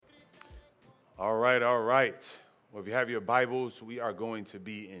All right, all right. Well, if you have your Bibles, we are going to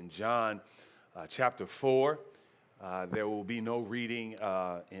be in John chapter 4. There will be no reading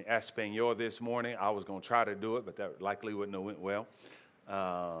in Espanol this morning. I was going to try to do it, but that likely wouldn't have went well.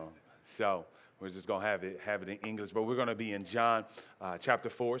 So we're just going to have it in English. But we're going to be in John chapter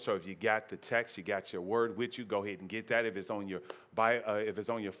 4. So if you got the text, you got your word with you, go ahead and get that. If it's on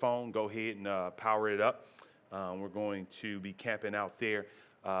your phone, go ahead and power it up. We're going to be camping out there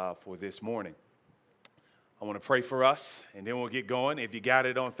for this morning. I want to pray for us, and then we'll get going. If you got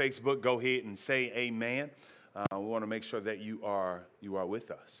it on Facebook, go ahead and say amen. We want to make sure that you are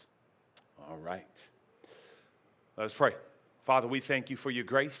with us. All right. Let's pray. Father, we thank you for your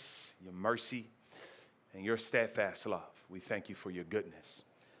grace, your mercy, and your steadfast love. We thank you for your goodness.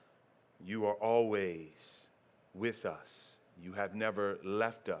 You are always with us. You have never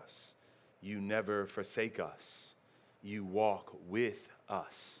left us. You never forsake us. You walk with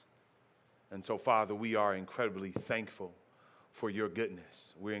us. And so, Father, we are incredibly thankful for your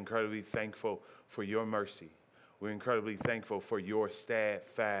goodness. We're incredibly thankful for your mercy. We're incredibly thankful for your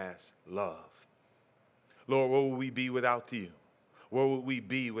steadfast love. Lord, where would we be without you? Where would we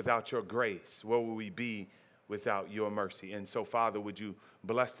be without your grace? Where would we be without your mercy? And so, Father, would you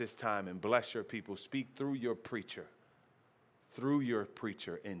bless this time and bless your people? Speak through your preacher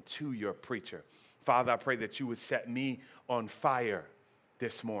and to your preacher. Father, I pray that you would set me on fire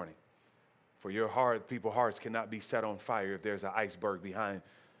this morning. For your people's hearts cannot be set on fire if there's an iceberg behind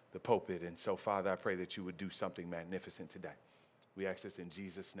the pulpit. And so, Father, I pray that you would do something magnificent today. We ask this in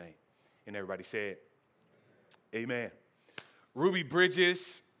Jesus' name. And everybody said, amen. Ruby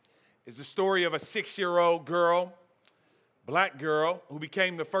Bridges is the story of a 6-year-old girl, black girl, who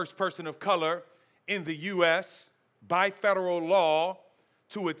became the first person of color in the U.S. by federal law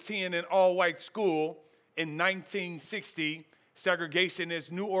to attend an all-white school in 1960. Segregationist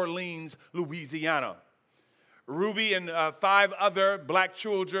New Orleans, Louisiana. Ruby and 5 other black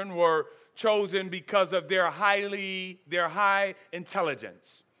children were chosen because of their high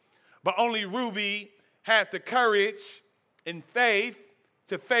intelligence. But only Ruby had the courage and faith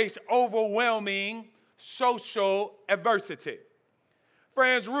to face overwhelming social adversity.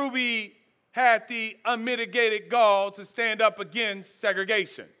 Friends, Ruby had the unmitigated gall to stand up against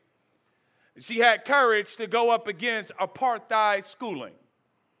segregation. She had courage to go up against apartheid schooling.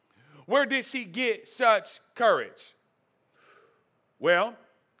 Where did she get such courage? Well,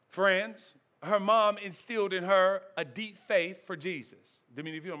 friends, her mom instilled in her a deep faith for Jesus.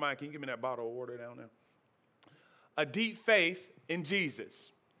 Dominique, if you don't mind, can you give me that bottle of water down there? A deep faith in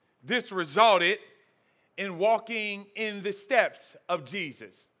Jesus. This resulted in walking in the steps of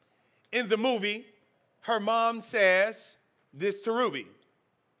Jesus. In the movie, her mom says this to Ruby.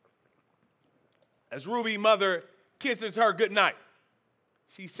 As Ruby's mother kisses her goodnight,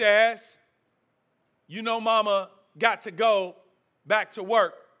 she says, "You know, Mama got to go back to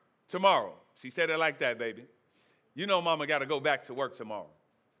work tomorrow." She said it like that, baby. "You know, Mama got to go back to work tomorrow.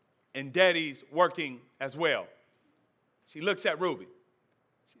 And Daddy's working as well." She looks at Ruby.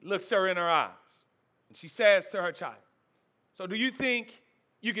 She looks her in her eyes. And she says to her child, "So do you think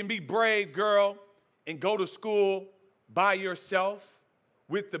you can be brave, girl, and go to school by yourself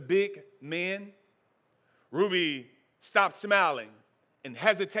with the big men?" Ruby stops smiling and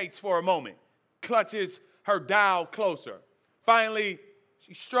hesitates for a moment, clutches her doll closer. Finally,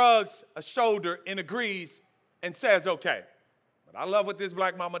 she shrugs a shoulder and agrees and says, "Okay." But I love what this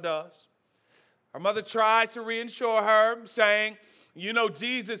black mama does. Her mother tries to reassure her, saying, "You know,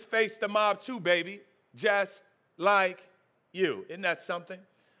 Jesus faced the mob too, baby, just like you." Isn't that something?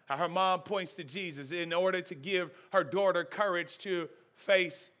 How her mom points to Jesus in order to give her daughter courage to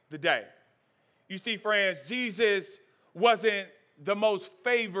face the day. You see, friends, Jesus wasn't the most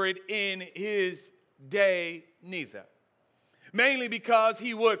favorite in his day neither. Mainly because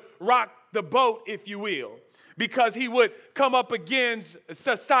he would rock the boat, if you will. Because he would come up against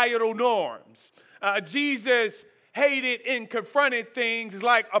societal norms. Jesus hated and confronted things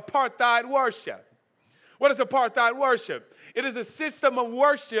like apartheid worship. What is apartheid worship? It is a system of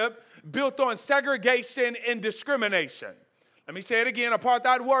worship built on segregation and discrimination. Let me say it again.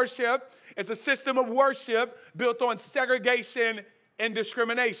 Apartheid worship is a system of worship built on segregation and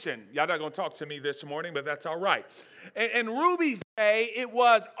discrimination. Y'all not going to talk to me this morning, but that's all right. In Ruby's day, it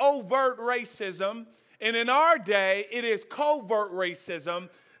was overt racism. And in our day, it is covert racism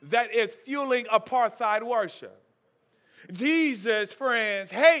that is fueling apartheid worship. Jesus,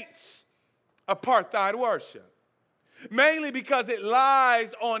 friends, hates apartheid worship. Mainly because it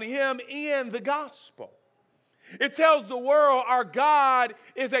lies on him and the gospel. It tells the world our God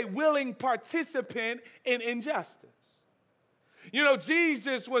is a willing participant in injustice. You know,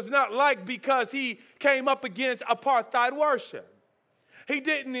 Jesus was not liked because he came up against apartheid worship. He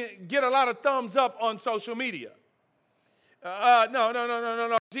didn't get a lot of thumbs up on social media.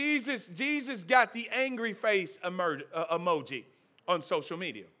 No. Jesus got the angry face emoji on social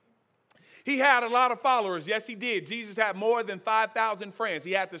media. He had a lot of followers. Yes, he did. Jesus had more than 5,000 friends.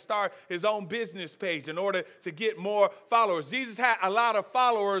 He had to start his own business page in order to get more followers. Jesus had a lot of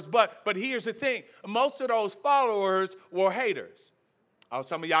followers, but here's the thing. Most of those followers were haters. Oh,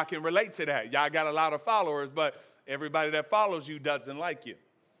 some of y'all can relate to that. Y'all got a lot of followers, but everybody that follows you doesn't like you.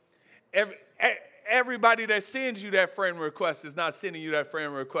 Everybody that sends you that friend request is not sending you that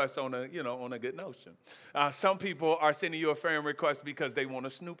friend request on a good notion. Some people are sending you a friend request because they want to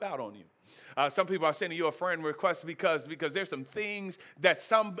snoop out on you. Some people are sending you a friend request because there's some things that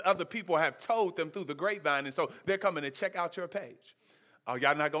some other people have told them through the grapevine, and so they're coming to check out your page. Oh,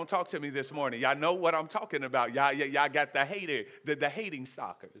 y'all not going to talk to me this morning. Y'all know what I'm talking about. Y'all got the hating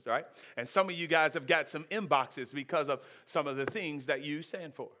stalkers, right? And some of you guys have got some inboxes because of some of the things that you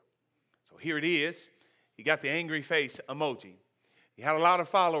stand for. So here it is. He got the angry face emoji. He had a lot of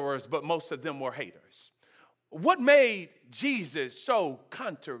followers, but most of them were haters. What made Jesus so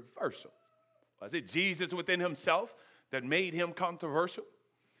controversial? Was it Jesus within himself that made him controversial?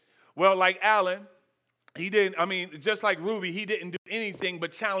 Well, like Alan, just like Ruby, he didn't do anything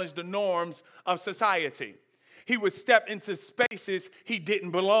but challenge the norms of society. He would step into spaces he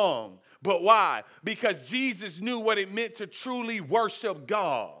didn't belong. But why? Because Jesus knew what it meant to truly worship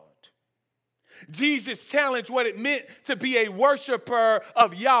God. Jesus challenged what it meant to be a worshiper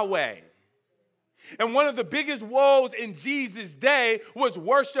of Yahweh. And one of the biggest woes in Jesus' day was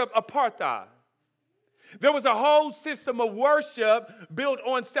worship apartheid. There was a whole system of worship built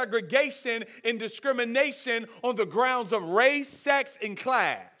on segregation and discrimination on the grounds of race, sex, and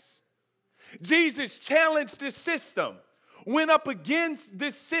class. Jesus challenged this system, went up against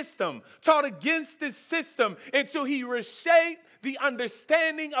this system, taught against this system until he reshaped the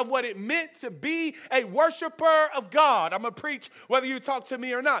understanding of what it meant to be a worshiper of God. I'm going to preach whether you talk to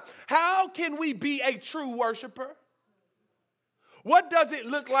me or not. How can we be a true worshiper? What does it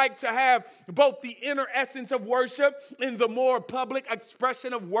look like to have both the inner essence of worship and the more public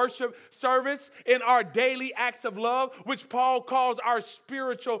expression of worship service in our daily acts of love, which Paul calls our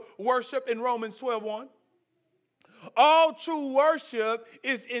spiritual worship in Romans 12:1? All true worship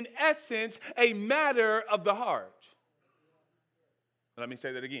is in essence a matter of the heart. Let me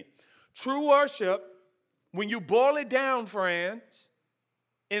say that again. True worship, when you boil it down, friends,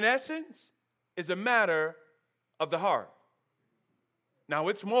 in essence, is a matter of the heart. Now,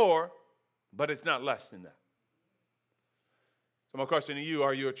 it's more, but it's not less than that. So my question to you,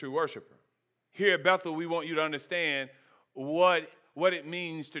 are you a true worshiper? Here at Bethel, we want you to understand what it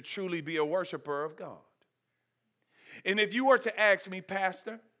means to truly be a worshiper of God. And if you were to ask me,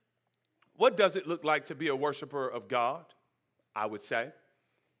 Pastor, what does it look like to be a worshiper of God? I would say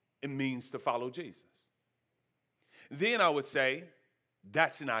it means to follow Jesus. Then I would say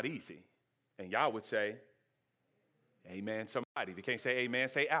that's not easy. And y'all would say, amen, somebody. If you can't say amen,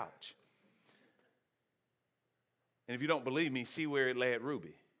 say ouch. And if you don't believe me, see where it led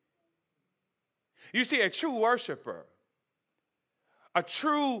Ruby. You see, a true worshiper, a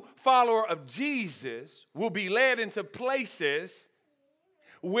true follower of Jesus will be led into places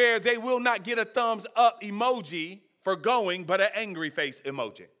where they will not get a thumbs up emoji for going, but an angry face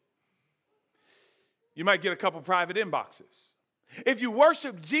emoji. You might get a couple private inboxes. If you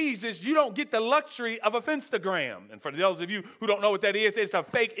worship Jesus, you don't get the luxury of a Finstagram. And for those of you who don't know what that is, it's a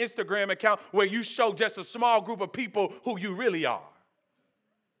fake Instagram account where you show just a small group of people who you really are.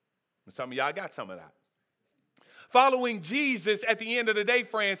 And some of y'all got some of that. Following Jesus, at the end of the day,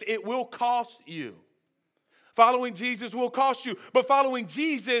 friends, it will cost you. Following Jesus will cost you, but following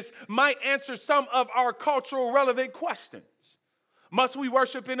Jesus might answer some of our cultural relevant questions. Must we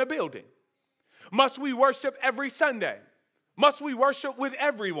worship in a building? Must we worship every Sunday? Must we worship with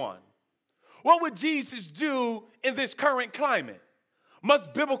everyone? What would Jesus do in this current climate?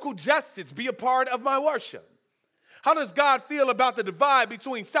 Must biblical justice be a part of my worship? How does God feel about the divide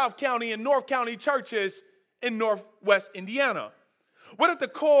between South County and North County churches in Northwest Indiana? What at the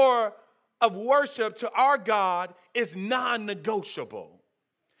core of worship to our God is non-negotiable?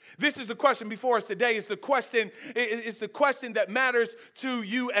 This is the question before us today. It's the question that matters to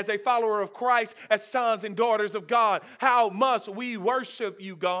you as a follower of Christ, as sons and daughters of God. How must we worship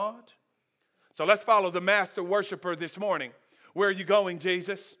you, God? So let's follow the master worshiper this morning. Where are you going,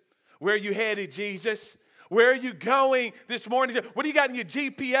 Jesus? Where are you headed, Jesus? Where are you going this morning? What do you got in your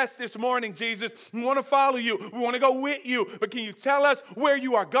GPS this morning, Jesus? We want to follow you. We want to go with you. But can you tell us where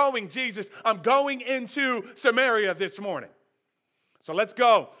you are going, Jesus? I'm going into Samaria this morning. So let's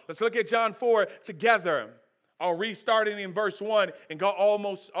go. Let's look at John 4 together. I'll read starting in verse 1 and go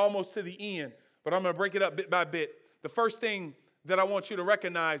almost to the end. But I'm going to break it up bit by bit. The first thing that I want you to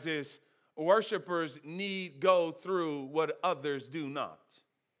recognize is worshipers need go through what others do not.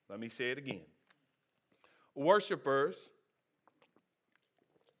 Let me say it again. Worshipers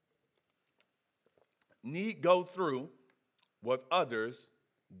need go through what others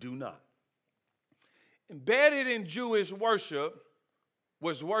do not. Embedded in Jewish worship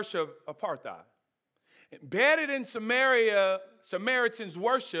was worship apartheid. Embedded in Samaritans'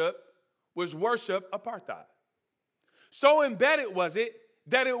 worship was worship apartheid. So embedded was it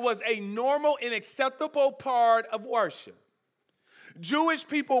that it was a normal and acceptable part of worship. Jewish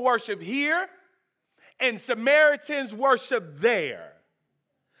people worship here, and Samaritans worship there.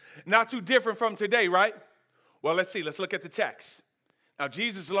 Not too different from today, right? Well, let's see. Let's look at the text. Now,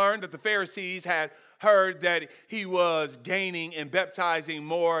 Jesus learned that the Pharisees had heard that he was gaining and baptizing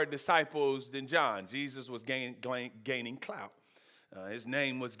more disciples than John. Jesus was gaining clout. His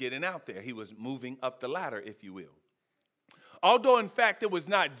name was getting out there. He was moving up the ladder, if you will. Although, in fact, it was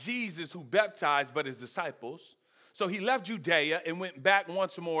not Jesus who baptized, but his disciples. So he left Judea and went back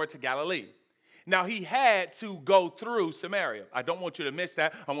once more to Galilee. Now, he had to go through Samaria. I don't want you to miss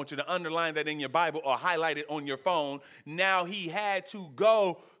that. I want you to underline that in your Bible or highlight it on your phone. Now, he had to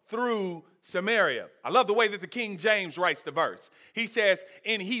go through Samaria. I love the way that the King James writes the verse. He says,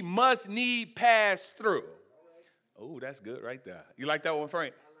 and he must need pass through. Oh, that's good right there. You like that one,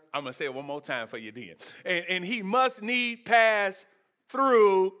 Frank? I'm going to say it one more time for you then. And he must need pass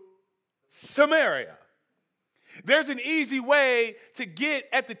through Samaria. There's an easy way to get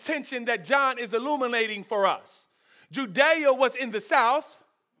at the tension that John is illuminating for us. Judea was in the south,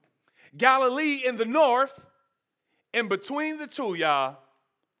 Galilee in the north, and between the two, y'all,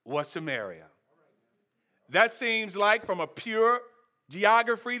 was Samaria. That seems like, from a pure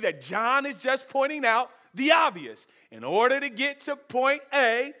geography that John is just pointing out, the obvious. In order to get to point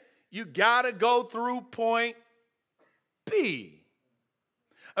A, you got to go through point B.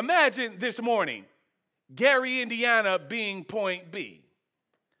 Imagine this morning, Gary, Indiana being point B.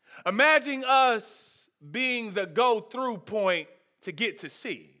 Imagine us being the go-through point to get to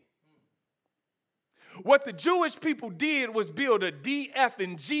C. What the Jewish people did was build a D, F,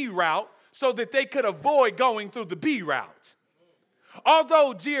 and G route so that they could avoid going through the B route.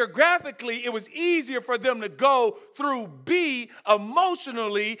 Although geographically it was easier for them to go through B,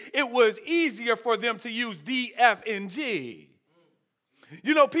 emotionally it was easier for them to use D, F, and G.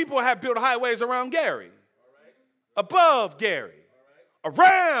 You know, people have built highways around Gary, above Gary,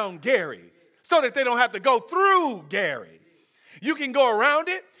 around Gary, so that they don't have to go through Gary. You can go around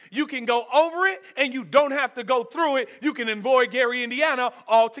it, you can go over it, and you don't have to go through it. You can avoid Gary, Indiana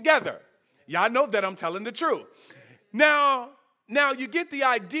altogether. Y'all know that I'm telling the truth. Now you get the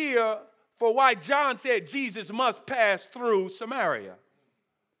idea for why John said Jesus must pass through Samaria.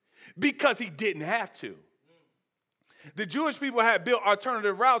 Because he didn't have to. The Jewish people had built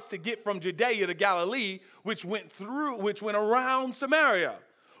alternative routes to get from Judea to Galilee, which went around Samaria.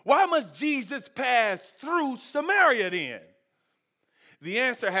 Why must Jesus pass through Samaria then? The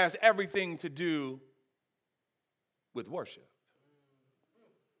answer has everything to do with worship.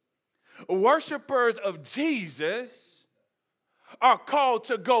 Worshipers of Jesus are called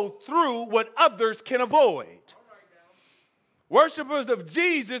to go through what others can avoid. Worshipers of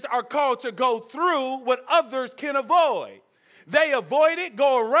Jesus are called to go through what others can avoid. They avoid it,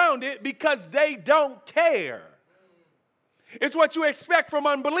 go around it because they don't care. It's what you expect from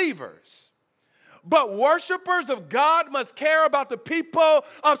unbelievers. But worshipers of God must care about the people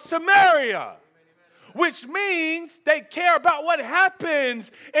of Samaria, which means they care about what happens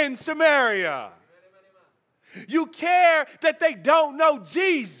in Samaria. You care that they don't know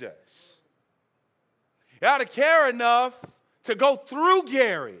Jesus. You ought to care enough to go through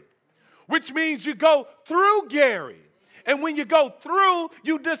Gary, which means you go through Gary. And when you go through,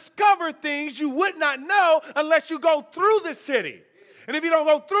 you discover things you would not know unless you go through the city. And if you don't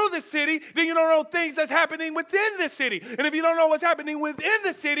go through the city, then you don't know things that's happening within the city. And if you don't know what's happening within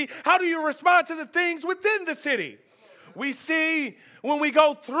the city, how do you respond to the things within the city? We see when we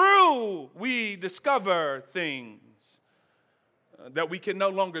go through, we discover things that we can no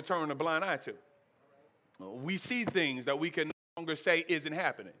longer turn a blind eye to. We see things that we can no longer say isn't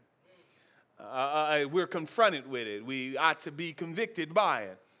happening. We're confronted with it. We ought to be convicted by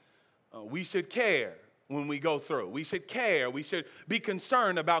it. We should care when we go through. We should care. We should be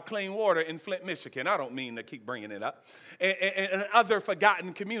concerned about clean water in Flint, Michigan. I don't mean to keep bringing it up. And other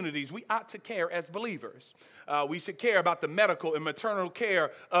forgotten communities, we ought to care as believers. We should care about the medical and maternal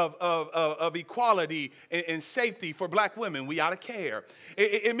care of equality and safety for black women. We ought to care.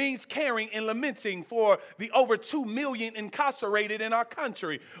 It means caring and lamenting for the over 2 million incarcerated in our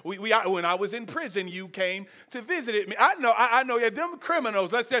country. When I was in prison, you came to visit me. I know that them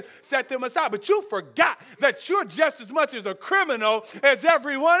criminals, let's just set them aside, but you forgot that you're just as much as a criminal as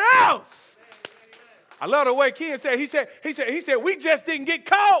everyone else. I love the way Ken said, he said, we just didn't get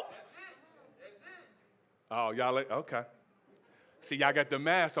caught. That's it. Oh, y'all, okay. See, y'all got the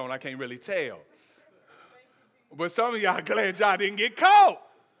mask on, I can't really tell. But some of y'all glad y'all didn't get caught.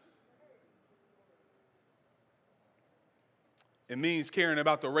 It means caring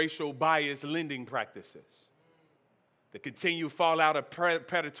about the racial bias lending practices, the continued fallout of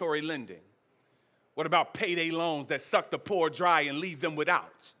predatory lending. What about payday loans that suck the poor dry and leave them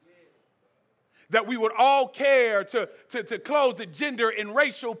without? That we would all care to close the gender and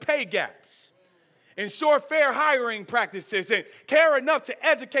racial pay gaps, ensure fair hiring practices, and care enough to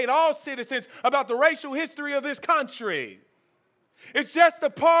educate all citizens about the racial history of this country. It's just a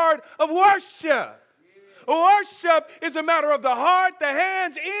part of worship. Worship is a matter of the heart, the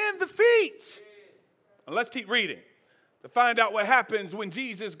hands, and the feet. Now let's keep reading to find out what happens when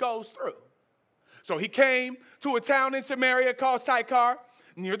Jesus goes through. So he came to a town in Samaria called Sychar,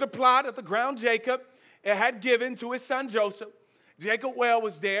 near the plot of the ground Jacob had given to his son Joseph. Jacob's well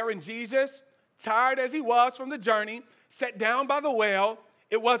was there, and Jesus, tired as he was from the journey, sat down by the well.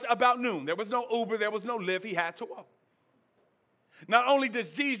 It was about noon. There was no Uber, there was no Lyft. He had to walk. Not only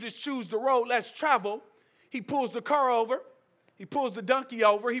does Jesus choose the road less traveled, he pulls the car over, he pulls the donkey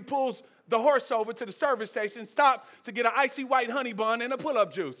over, he pulls the horse over to the service station, stop to get an icy white honey bun and a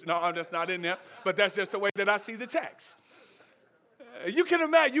pull-up juice. No, that's not in there, but that's just the way that I see the text. You can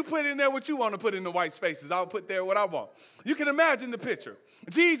imagine, you put in there what you want to put in the white spaces. I'll put there what I want. You can imagine the picture.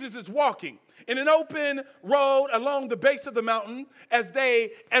 Jesus is walking in an open road along the base of the mountain as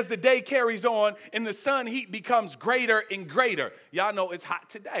the day carries on and the sun heat becomes greater and greater. Y'all know it's hot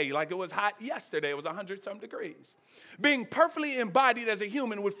today, like it was hot yesterday. It was 100-some degrees. Being perfectly embodied as a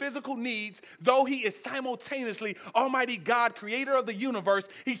human with physical needs, though he is simultaneously Almighty God, creator of the universe,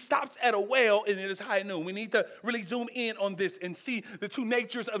 he stops at a well and it is high noon. We need to really zoom in on this and see the two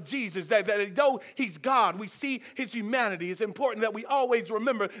natures of Jesus, that though he's God, we see his humanity. It's important that we always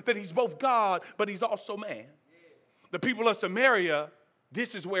remember that he's both God, but he's also man. The people of Samaria,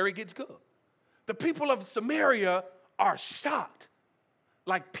 this is where it gets good. The people of Samaria are shocked,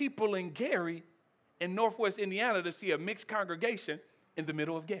 like people in Gary in Northwest Indiana, to see a mixed congregation in the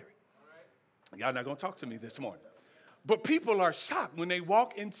middle of Gary. Right. Y'all not going to talk to me this morning. But people are shocked when they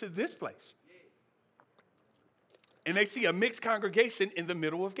walk into this place and they see a mixed congregation in the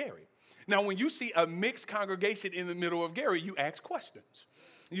middle of Gary. Now, when you see a mixed congregation in the middle of Gary, you ask questions.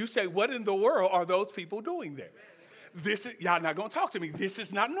 You say, what in the world are those people doing there? Y'all not going to talk to me. This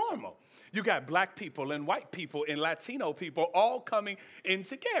is not normal. You got black people and white people and Latino people all coming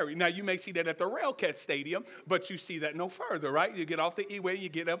into Gary. Now, you may see that at the Railcat Stadium, but you see that no further, right? You get off the E-way, you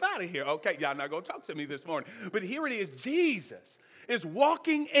get up out of here. Okay, y'all not going to talk to me this morning. But here it is. Jesus is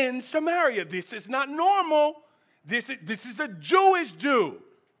walking in Samaria. This is not normal. This is a Jewish Jew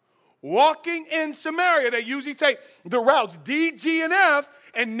walking in Samaria. They usually take the routes D, G, and F,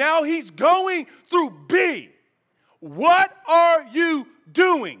 and now he's going through B. What are you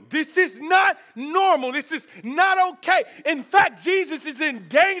doing? This is not normal. This is not okay. In fact, Jesus is in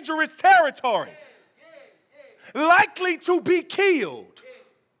dangerous territory, likely to be killed.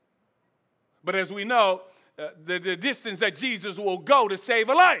 But as we know, the distance that Jesus will go to save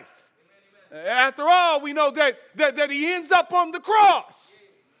a life. After all, we know that he ends up on the cross.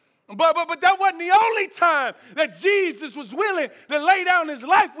 But that wasn't the only time that Jesus was willing to lay down his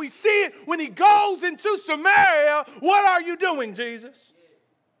life. We see it when he goes into Samaria. What are you doing, Jesus?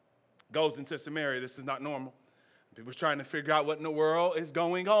 Goes into Samaria. This is not normal. People's trying to figure out what in the world is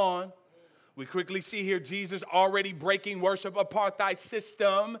going on. We quickly see here Jesus already breaking worship apartheid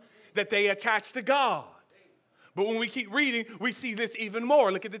system that they attach to God. But when we keep reading, we see this even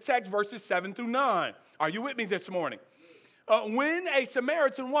more. Look at the text, verses 7 through 9. Are you with me this morning? When a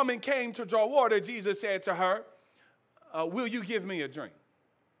Samaritan woman came to draw water, Jesus said to her, will you give me a drink?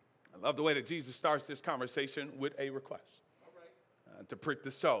 I love the way that Jesus starts this conversation with a request to prick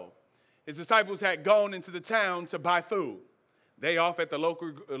the soul. His disciples had gone into the town to buy food. They off at the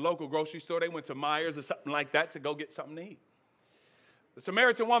local grocery store. They went to Myers or something like that to go get something to eat. The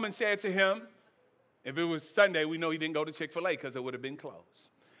Samaritan woman said to him, if it was Sunday, we know he didn't go to Chick-fil-A because it would have been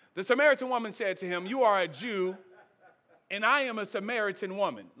closed. The Samaritan woman said to him, you are a Jew, and I am a Samaritan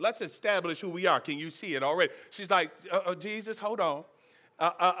woman. Let's establish who we are. Can you see it already? She's like, Jesus, hold on.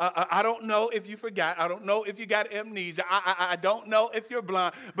 I don't know if you forgot. I don't know if you got amnesia. I don't know if you're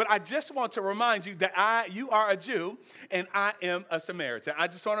blind. But I just want to remind you that you are a Jew and I am a Samaritan. I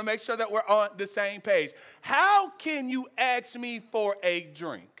just want to make sure that we're on the same page. How can you ask me for a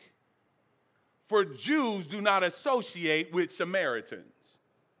drink? For Jews do not associate with Samaritans.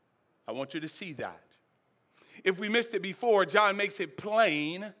 I want you to see that. If we missed it before, John makes it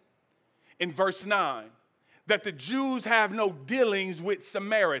plain in verse 9. That the Jews have no dealings with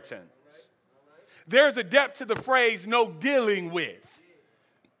Samaritans. There's a depth to the phrase no dealing with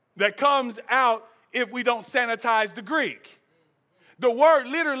that comes out if we don't sanitize the Greek. The word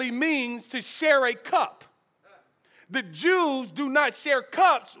literally means to share a cup. The Jews do not share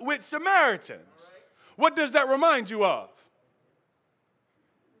cups with Samaritans. What does that remind you of?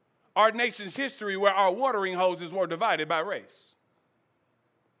 Our nation's history where our watering hoses were divided by race.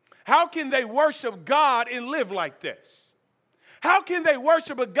 How can they worship God and live like this? How can they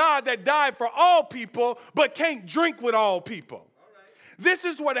worship a God that died for all people but can't drink with all people? This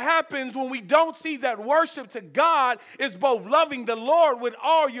is what happens when we don't see that worship to God is both loving the Lord with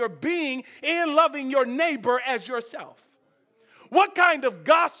all your being and loving your neighbor as yourself. What kind of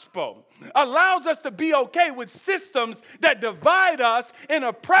gospel allows us to be okay with systems that divide us and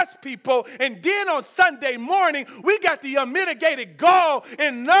oppress people, and then on Sunday morning, we got the unmitigated gall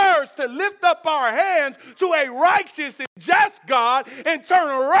and nerves to lift up our hands to a righteous and just God and turn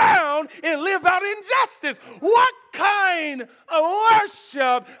around and live out injustice? What kind of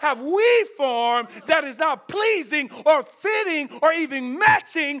worship have we formed that is not pleasing or fitting or even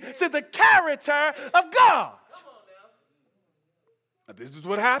matching to the character of God? This is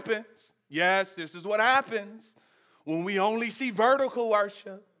what happens. Yes, this is what happens when we only see vertical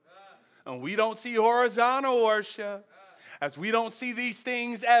worship and we don't see horizontal worship, as we don't see these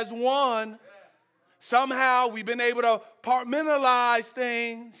things as one. Somehow we've been able to compartmentalize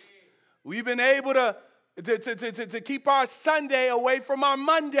things. We've been able to keep our Sunday away from our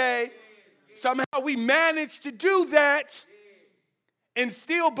Monday. Somehow we managed to do that and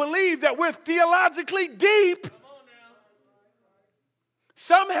still believe that we're theologically deep.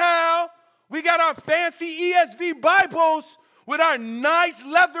 Somehow, we got our fancy ESV Bibles with our nice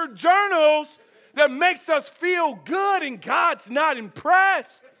leather journals that makes us feel good, and God's not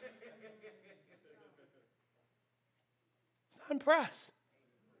impressed. He's not impressed.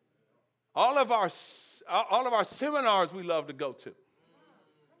 All of our seminars we love to go to.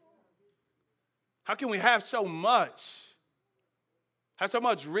 How can we have so much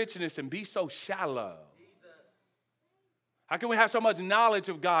richness and be so shallow? How can we have so much knowledge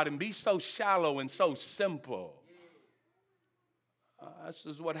of God and be so shallow and so simple? This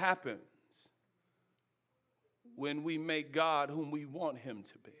is what happens when we make God whom we want him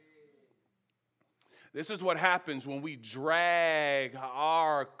to be. This is what happens when we drag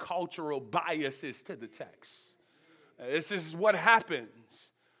our cultural biases to the text. This is what happens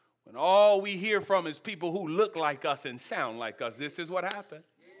when all we hear from is people who look like us and sound like us. This is what happens.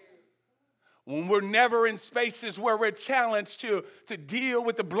 When we're never in spaces where we're challenged to deal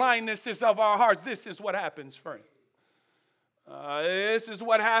with the blindnesses of our hearts. This is what happens, friend. This is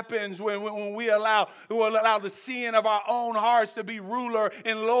what happens when we allow the sin of our own hearts to be ruler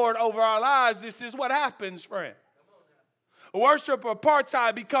and Lord over our lives. This is what happens, friend. Worship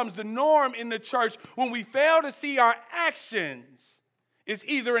apartheid becomes the norm in the church when we fail to see our actions is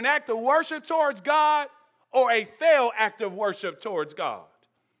either an act of worship towards God or a failed act of worship towards God.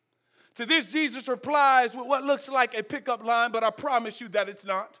 To this, Jesus replies with what looks like a pickup line, but I promise you that it's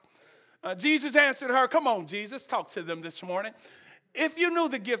not. Jesus answered her, come on, Jesus, talk to them this morning. If you knew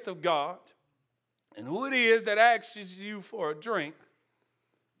the gift of God and who it is that asks you for a drink,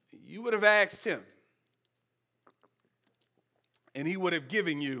 you would have asked him, and he would have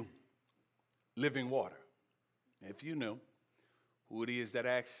given you living water. If you knew who it is that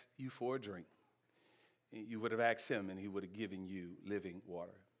asks you for a drink, you would have asked him, and he would have given you living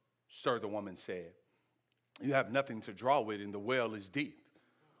water. Sir, the woman said, you have nothing to draw with, and the well is deep.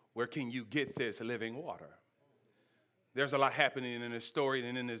 Where can you get this living water? There's a lot happening in this story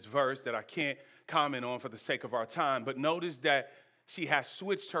and in this verse that I can't comment on for the sake of our time, but notice that she has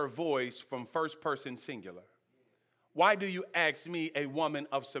switched her voice from first person singular. Why do you ask me, a woman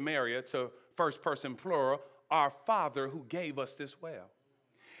of Samaria, to first person plural, our Father who gave us this well?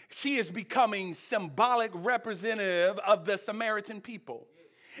 She is becoming symbolic representative of the Samaritan people.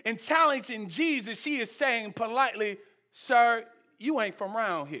 In challenging Jesus, she is saying politely, sir, you ain't from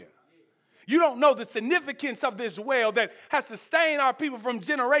around here. You don't know the significance of this well that has sustained our people from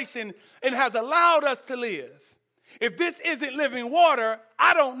generation and has allowed us to live. If this isn't living water,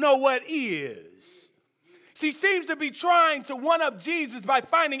 I don't know what is. She seems to be trying to one-up Jesus by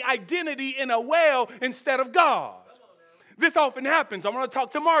finding identity in a well instead of God. This often happens. I'm going to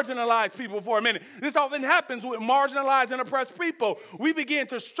talk to marginalized people for a minute. This often happens with marginalized and oppressed people. We begin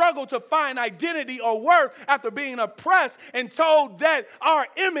to struggle to find identity or worth after being oppressed and told that our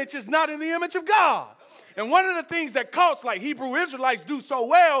image is not in the image of God. And one of the things that cults like Hebrew Israelites do so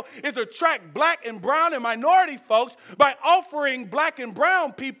well is attract black and brown and minority folks by offering black and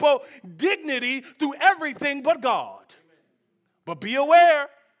brown people dignity through everything but God. But be aware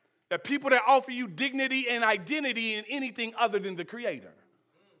that people that offer you dignity and identity in anything other than the Creator.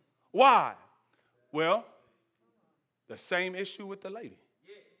 Why? Well, the same issue with the lady.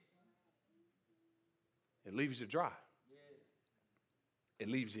 It leaves you dry. It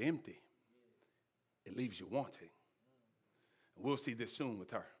leaves you empty. It leaves you wanting. We'll see this soon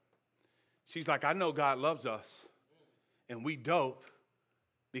with her. She's like, I know God loves us, and we dope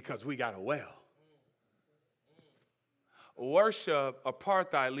because we got a well. Worship,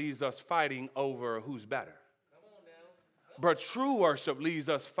 apartheid, leaves us fighting over who's better. But true worship leaves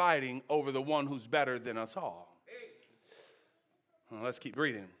us fighting over the one who's better than us all. Well, let's keep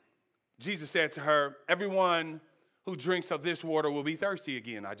reading. Jesus said to her, everyone who drinks of this water will be thirsty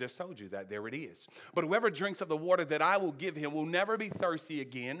again. I just told you that. There it is. But whoever drinks of the water that I will give him will never be thirsty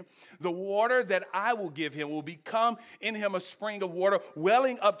again. The water that I will give him will become in him a spring of water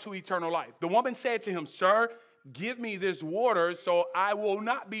welling up to eternal life. The woman said to him, Sir, give me this water so I will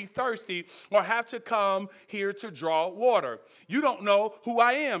not be thirsty or have to come here to draw water. You don't know who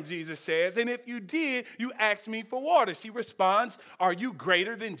I am, Jesus says, and if you did, you asked me for water. She responds, are you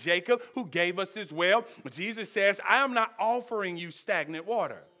greater than Jacob who gave us this well? Jesus says, I am not offering you stagnant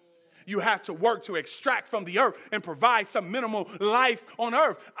water. You have to work to extract from the earth and provide some minimal life on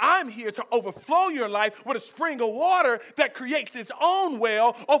earth. I'm here to overflow your life with a spring of water that creates its own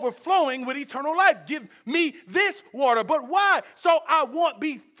well, overflowing with eternal life. Give me this water. But why? So I won't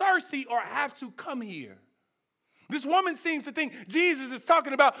be thirsty or have to come here. This woman seems to think Jesus is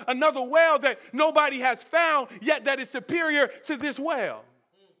talking about another well that nobody has found, yet that is superior to this well.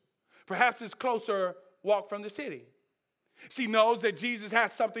 Perhaps it's closer walk from the city. She knows that Jesus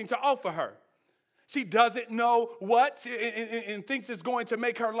has something to offer her. She doesn't know what and thinks it's going to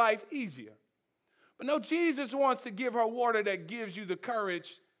make her life easier. But no, Jesus wants to give her water that gives you the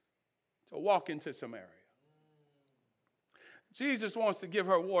courage to walk into Samaria. Jesus wants to give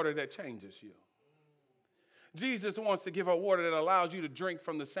her water that changes you. Jesus wants to give her water that allows you to drink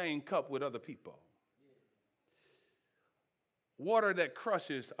from the same cup with other people. Water that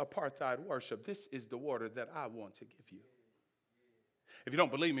crushes apartheid worship. This is the water that I want to give you. If you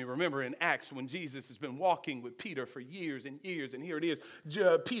don't believe me, remember in Acts when Jesus has been walking with Peter for years and years, and here it is,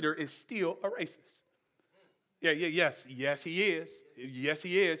 Peter is still a racist. Yes, he is. Yes,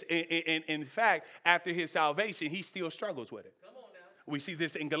 he is. And in fact, after his salvation, he still struggles with it. Come on now. We see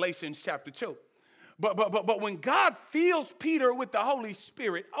this in Galatians chapter 2. But when God fills Peter with the Holy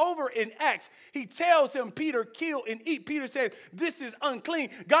Spirit, over in Acts, he tells him, Peter, kill and eat. Peter says, this is unclean.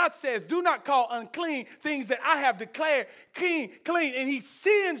 God says, do not call unclean things that I have declared clean. And he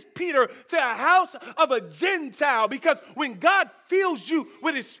sends Peter to a house of a Gentile, because when God fills you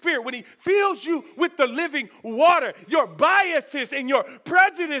with his Spirit, when he fills you with the living water, your biases and your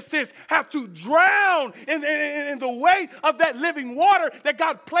prejudices have to drown in the weight of that living water that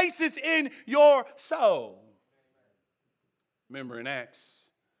God places in your soul. Remember in Acts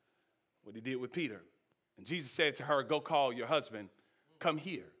what he did with Peter. And Jesus said to her, go call your husband, come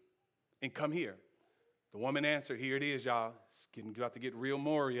here and come here. The woman answered, here it is, y'all. It's about to get real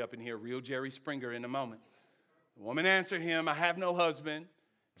Maury up in here, real Jerry Springer in a moment. The woman answered him, I have no husband.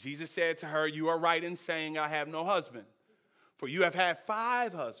 Jesus said to her, you are right in saying I have no husband. For you have had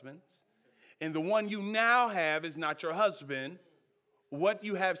 5 husbands, and the one you now have is not your husband. What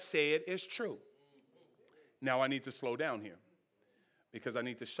you have said is true. Now I need to slow down here, because I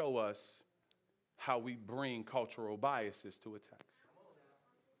need to show us how we bring cultural biases to a text.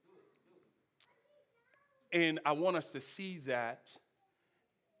 And I want us to see that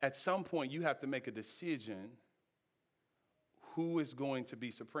at some point you have to make a decision who is going to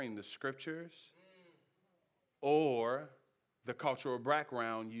be supreme, the scriptures or the cultural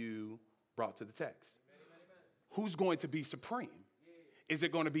background you brought to the text. Who's going to be supreme? Is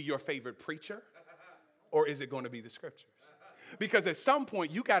it going to be your favorite preacher, or is it going to be the scriptures? Because at some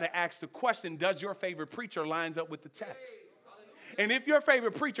point you got to ask the question, does your favorite preacher lines up with the text? And if your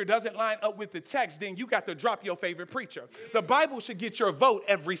favorite preacher doesn't line up with the text, then you got to drop your favorite preacher. The Bible should get your vote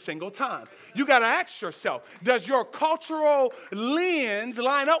every single time. You got to ask yourself, does your cultural lens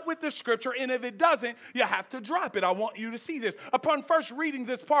line up with the scripture? And if it doesn't, you have to drop it. I want you to see this. Upon first reading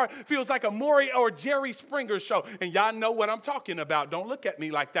this part, feels like a Maury or Jerry Springer show. And y'all know what I'm talking about. Don't look at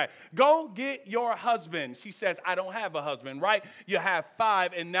me like that. Go get your husband. She says, I don't have a husband, right? You have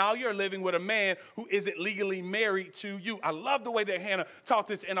 5, and now you're living with a man who isn't legally married to you. I love the way that Hannah taught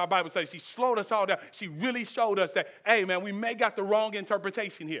this in our Bible study. She slowed us all down. She really showed us that, hey, man, we may got the wrong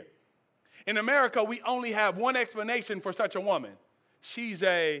interpretation here. In America, we only have one explanation for such a woman. She's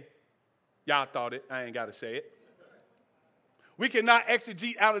y'all thought it. I ain't got to say it. We cannot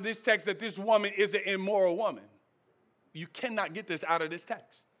exegete out of this text that this woman is an immoral woman. You cannot get this out of this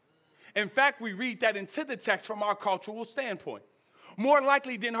text. In fact, we read that into the text from our cultural standpoint. More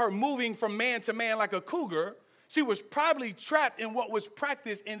likely than her moving from man to man like a cougar, she was probably trapped in what was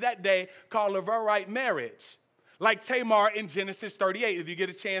practiced in that day called a Levirate marriage, like Tamar in Genesis 38. If you get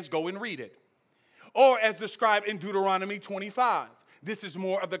a chance, go and read it. Or as described in Deuteronomy 25. This is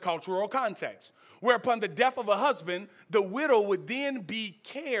more of the cultural context, where upon the death of a husband, the widow would then be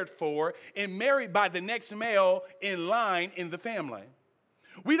cared for and married by the next male in line in the family.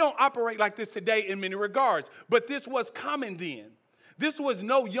 We don't operate like this today in many regards, but this was common then. This was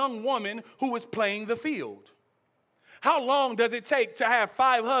no young woman who was playing the field. How long does it take to have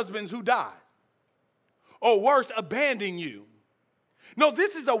 5 husbands who die? Or worse, abandon you? No,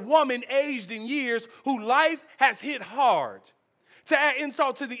 this is a woman aged in years whose life has hit hard. To add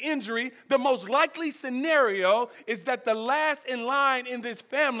insult to the injury, the most likely scenario is that the last in line in this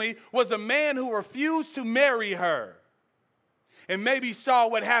family was a man who refused to marry her and maybe saw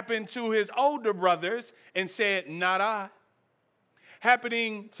what happened to his older brothers and said, not I.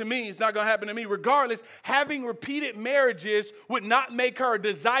 Happening to me, it's not going to happen to me. Regardless, having repeated marriages would not make her a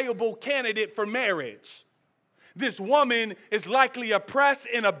desirable candidate for marriage. This woman is likely oppressed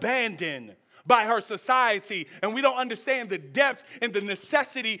and abandoned by her society, and we don't understand the depths and the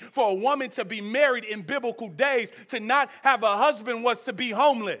necessity for a woman to be married in biblical days. To not have a husband was to be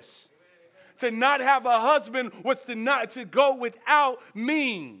homeless. To not have a husband was to go without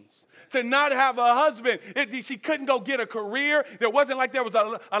means. To not have a husband, she couldn't go get a career. There wasn't like there was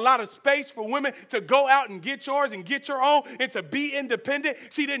a lot of space for women to go out and get yours and get your own and to be independent.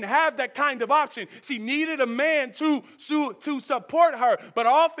 She didn't have that kind of option. She needed a man to support her. But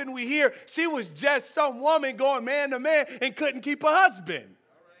often we hear she was just some woman going man to man and couldn't keep a husband.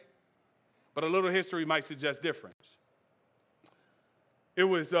 But a little history might suggest difference. It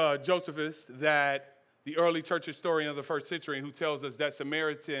was Josephus, that the early church historian of the first century, who tells us that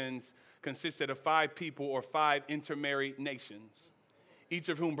Samaritans consisted of 5 people or 5 intermarried nations, each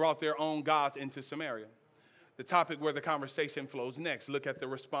of whom brought their own gods into Samaria. The topic where the conversation flows next. Look at the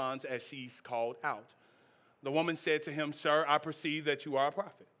response as she's called out. The woman said to him, "Sir, I perceive that you are a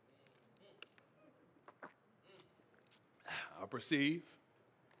prophet." I perceive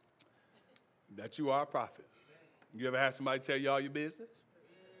that you are a prophet. You ever had somebody tell you all your business?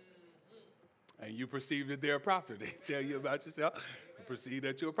 And you perceive that they're a prophet. They tell you about yourself. You perceive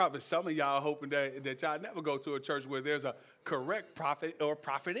that you're a prophet. Some of y'all are hoping that y'all never go to a church where there's a correct prophet or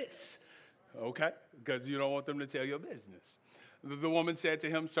prophetess, okay? Because you don't want them to tell your business. The woman said to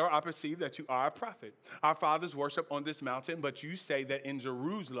him, "Sir, I perceive that you are a prophet. Our fathers worship on this mountain, but you say that in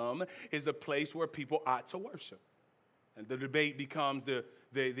Jerusalem is the place where people ought to worship." And the debate becomes,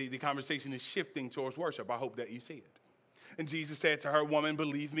 the conversation is shifting towards worship. I hope that you see it. And Jesus said to her, "Woman,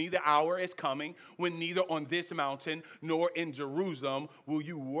 believe me, the hour is coming when neither on this mountain nor in Jerusalem will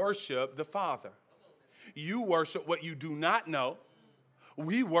you worship the Father. You worship what you do not know.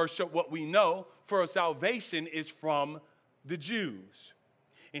 We worship what we know, for salvation is from the Jews."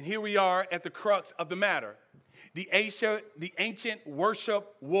 And here we are at the crux of the matter. The ancient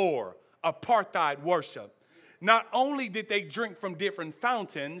worship war, apartheid worship. Not only did they drink from different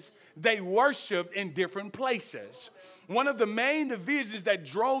fountains, they worshiped in different places. One of the main divisions that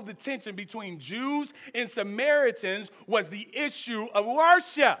drove the tension between Jews and Samaritans was the issue of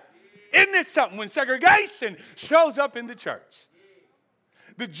worship. Isn't it something when segregation shows up in the church?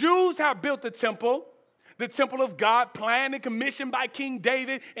 The Jews have built the temple of God, planned and commissioned by King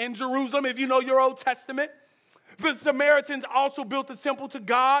David in Jerusalem, if you know your Old Testament. The Samaritans also built the temple to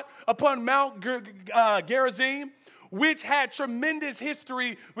God upon Mount Gerizim, which had tremendous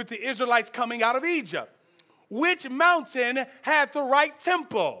history with the Israelites coming out of Egypt. Which mountain had the right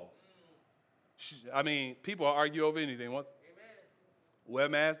temple? I mean, people argue over anything. What? Wear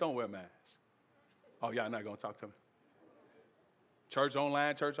masks, don't wear masks. Oh, y'all not going to talk to me. Church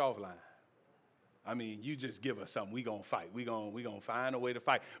online, church offline. I mean, you just give us something, we're going to fight. We're going to find a way to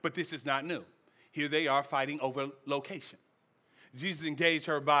fight. But this is not new. Here they are fighting over location. Jesus engaged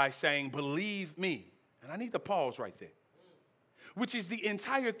her by saying, believe me. And I need to pause right there, which is the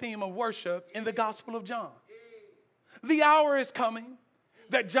entire theme of worship in the Gospel of John. The hour is coming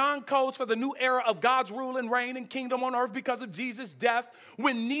that John codes for the new era of God's rule and reign and kingdom on earth because of Jesus' death,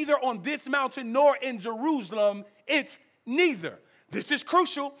 when neither on this mountain nor in Jerusalem, it's neither. This is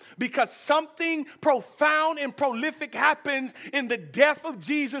crucial because something profound and prolific happens in the death of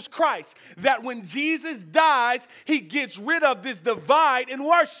Jesus Christ. That when Jesus dies, he gets rid of this divide in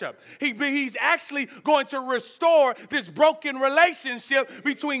worship. He's actually going to restore this broken relationship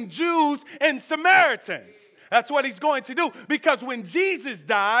between Jews and Samaritans. That's what he's going to do. Because when Jesus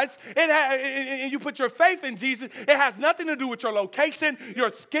dies, and you put your faith in Jesus, it has nothing to do with your location, your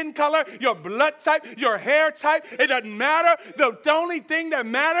skin color, your blood type, your hair type. It doesn't matter. The only thing that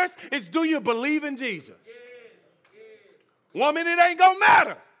matters is, do you believe in Jesus? Woman, it ain't going to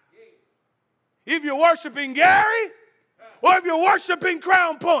matter if you're worshiping Gary or if you're worshiping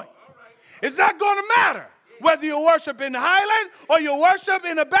Crown Point. It's not going to matter whether you worship in Highland or you worship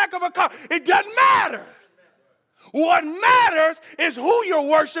in the back of a car. It doesn't matter. What matters is who you're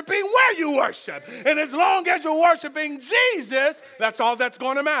worshiping, where you worship. And as long as you're worshiping Jesus, that's all that's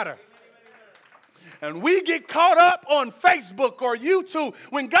going to matter. And we get caught up on Facebook or YouTube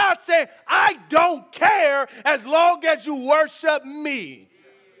when God said, I don't care as long as you worship me.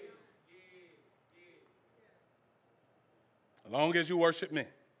 As long as you worship me.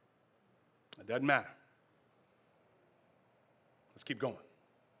 It doesn't matter. Let's keep going.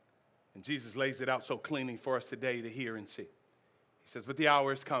 And Jesus lays it out so cleanly for us today to hear and see. He says, but the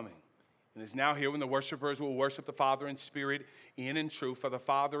hour is coming, and is now here when the worshipers will worship the Father in spirit and in truth, for the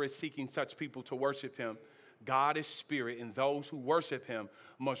Father is seeking such people to worship him. God is spirit, and those who worship him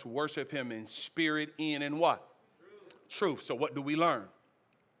must worship him in spirit and in what? Truth. So what do we learn?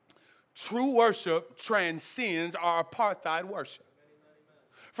 True worship transcends our apartheid worship.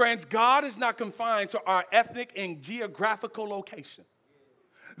 Friends, God is not confined to our ethnic and geographical location.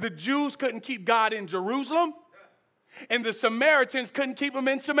 The Jews couldn't keep God in Jerusalem, and the Samaritans couldn't keep him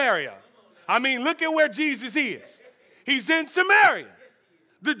in Samaria. I mean, look at where Jesus is. He's in Samaria.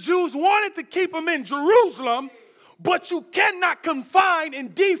 The Jews wanted to keep him in Jerusalem, but you cannot confine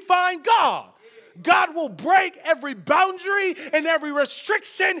and define God. God will break every boundary and every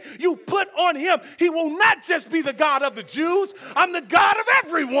restriction you put on him. He will not just be the God of the Jews. I'm the God of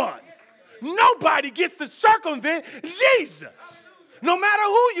everyone. Nobody gets to circumvent Jesus, no matter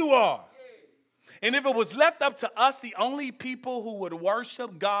who you are. And if it was left up to us, the only people who would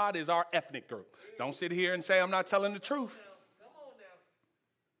worship God is our ethnic group. Don't sit here and say I'm not telling the truth.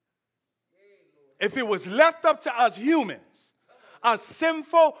 If it was left up to us humans, us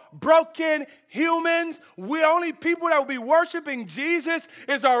sinful, broken humans, we only people that will be worshiping Jesus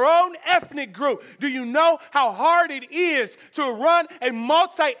is our own ethnic group. Do you know how hard it is to run a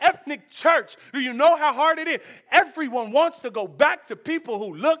multi-ethnic church? Do you know how hard it is? Everyone wants to go back to people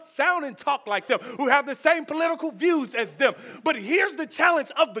who look, sound, and talk like them, who have the same political views as them. But here's the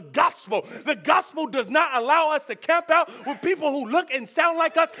challenge of the gospel. The gospel does not allow us to camp out with people who look and sound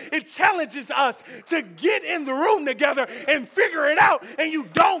like us. It challenges us to get in the room together and figure it out, and you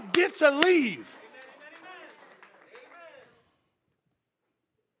don't get to leave.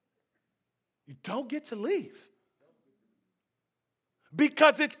 You don't get to leave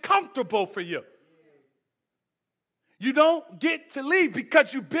because it's comfortable for you. You don't get to leave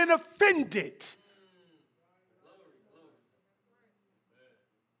because you've been offended.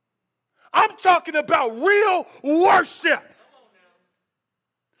 I'm talking about real worship.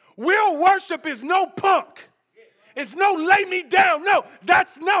 Real worship is no punk. It's no lay me down. No,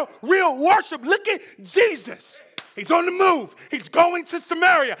 that's no real worship. Look at Jesus. He's on the move. He's going to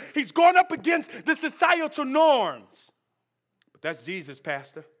Samaria. He's going up against the societal norms. But that's Jesus,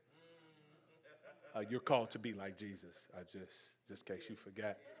 Pastor. You're called to be like Jesus. Just in case you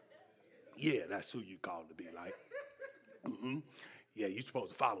forgot. Yeah, that's who you're called to be like. Mm-hmm. Yeah, you're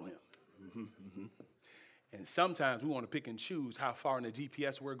supposed to follow him. Mm-hmm, mm-hmm. And sometimes we want to pick and choose how far in the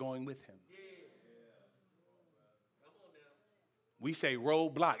GPS we're going with him. We say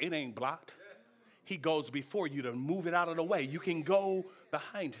roadblock. It ain't blocked. He goes before you to move it out of the way. You can go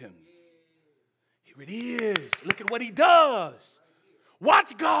behind him. Here it is. Look at what he does.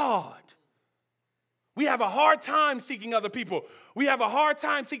 Watch God. We have a hard time seeking other people. We have a hard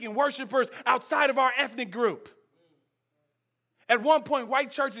time seeking worshipers outside of our ethnic group. At one point,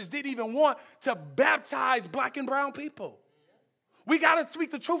 white churches didn't even want to baptize black and brown people. We got to speak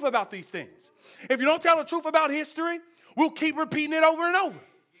the truth about these things. If you don't tell the truth about history, we'll keep repeating it over and over.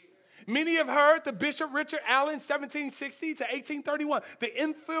 Many have heard the Bishop Richard Allen, 1760 to 1831, the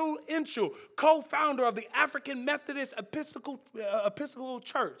influential co-founder of the African Methodist Episcopal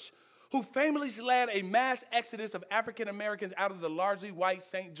Church, who famously led a mass exodus of African Americans out of the largely white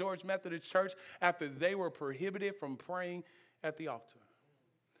St. George Methodist Church after they were prohibited from praying at the altar.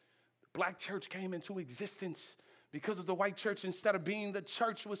 The black church came into existence because of the white church. Instead of being the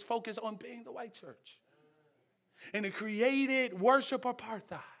church, was focused on being the white church. And it created worship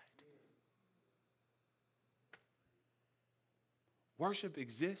apartheid. Worship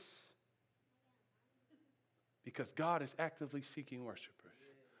exists because God is actively seeking worshipers.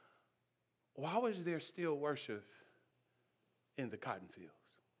 Why was there still worship in the cotton fields?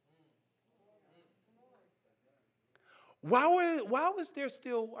 Why was there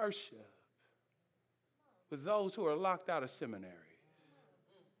still worship with those who are locked out of seminaries?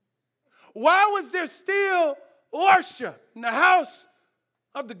 Why was there still worship in the house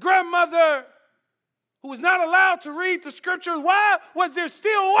of the grandmother who was not allowed to read the scriptures? Why was there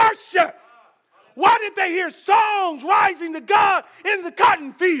still worship? Why did they hear songs rising to God in the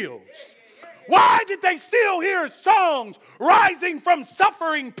cotton fields? Why did they still hear songs rising from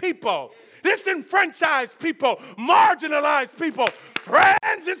suffering people, disenfranchised people, marginalized people?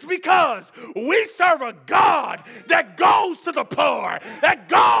 Friends, it's because we serve a God that goes to the poor, that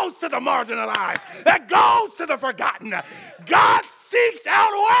goes to the marginalized, that goes to the forgotten. God seeks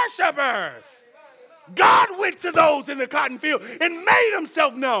out worshipers. God went to those in the cotton field and made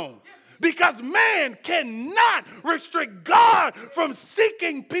himself known. Because man cannot restrict God from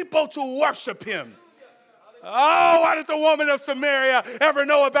seeking people to worship him. Oh, why did the woman of Samaria ever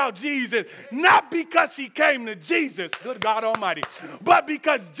know about Jesus? Not because she came to Jesus, good God Almighty, but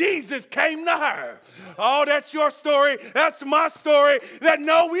because Jesus came to her. Oh, that's your story. That's my story. That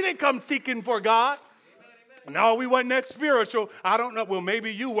no, we didn't come seeking for God. No, we wasn't that spiritual. I don't know. Well,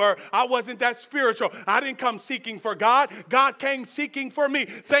 maybe you were. I wasn't that spiritual. I didn't come seeking for God. God came seeking for me.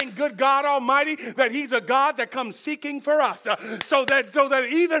 Thank good God Almighty that he's a God that comes seeking for us. So that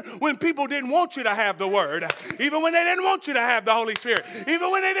even when people didn't want you to have the word, even when they didn't want you to have the Holy Spirit,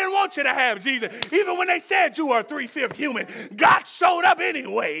 even when they didn't want you to have Jesus, even when they said you are 3/5 human, God showed up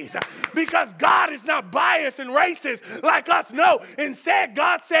anyways. Because God is not biased and racist like us. No, instead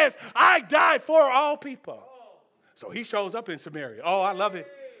God says, I died for all people. So he shows up in Samaria. Oh, I love it.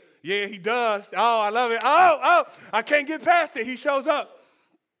 Yeah, he does. Oh, I love it. Oh, I can't get past it. He shows up.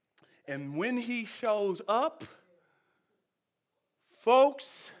 And when he shows up,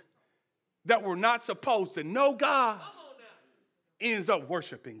 folks that were not supposed to know God ends up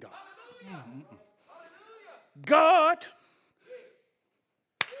worshiping God. God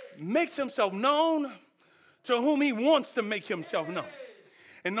makes himself known to whom he wants to make himself known.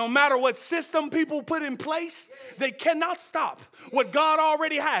 And no matter what system people put in place, they cannot stop what God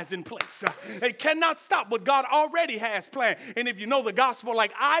already has in place. They cannot stop what God already has planned. And if you know the gospel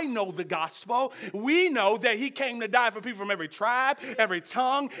like I know the gospel, we know that he came to die for people from every tribe, every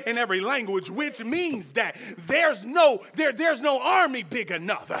tongue, and every language, which means that there's no army big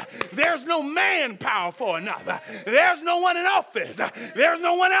enough. There's no man powerful enough. There's no one in office. There's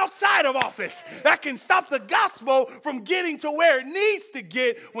no one outside of office that can stop the gospel from getting to where it needs to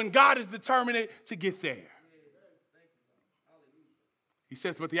get when God is determined to get there. He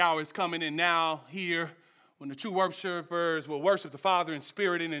says, but the hour is coming and now here when the true worshipers will worship the Father in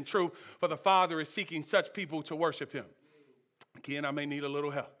spirit and in truth, for the Father is seeking such people to worship him. Again, I may need a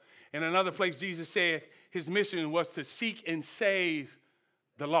little help. In another place, Jesus said his mission was to seek and save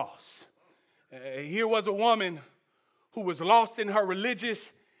the lost. Here was a woman who was lost in her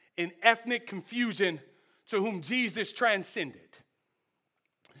religious and ethnic confusion to whom Jesus transcended.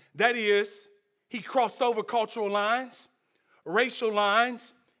 That is, he crossed over cultural lines, racial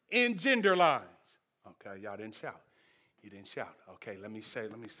lines, and gender lines. Okay, y'all didn't shout. You didn't shout. Okay, let me say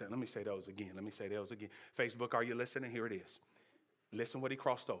those again. Let me say those again. Facebook, are you listening? Here it is. Listen what he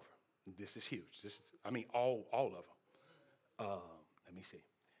crossed over. This is huge. All of them. Let me see.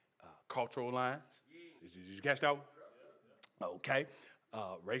 Cultural lines. Did you catch that one? Okay.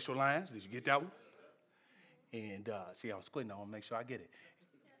 Racial lines. Did you get that one? And see, I'm squinting. I want to make sure I get it.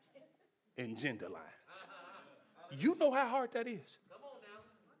 And gender lines. You know how hard that is.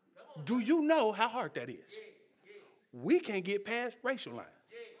 Do you know how hard that is? We can't get past racial lines.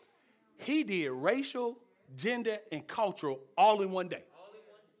 He did racial, gender, and cultural all in one day.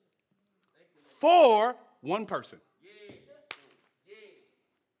 For one person.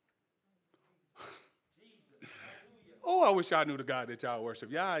 Oh, I wish I knew the God that y'all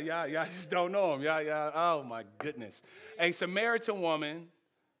worship. Y'all just don't know him. Oh my goodness. A Samaritan woman,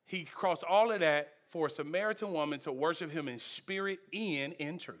 he crossed all of that for a Samaritan woman to worship him in spirit and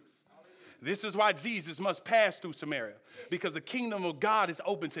in truth. This is why Jesus must pass through Samaria, because the kingdom of God is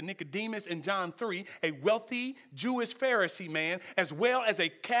open to Nicodemus in John 3, a wealthy Jewish Pharisee man, as well as a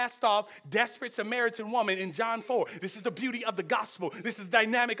cast-off, desperate Samaritan woman in John 4. This is the beauty of the gospel. This is the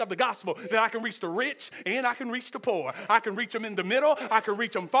dynamic of the gospel, that I can reach the rich and I can reach the poor. I can reach them in the middle. I can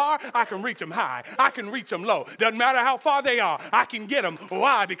reach them far. I can reach them high. I can reach them low. Doesn't matter how far they are. I can get them.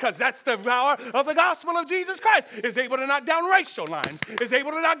 Why? Because that's the power of the gospel of Jesus Christ. It's able to knock down racial lines. It's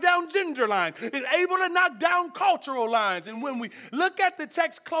able to knock down gender lines. It's able to knock down cultural lines. And when we look at the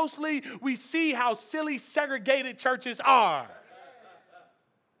text closely, we see how silly segregated churches are.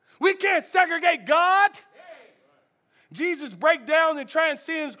 We can't segregate God. Jesus breaks down and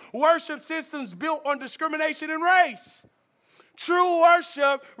transcends worship systems built on discrimination and race. True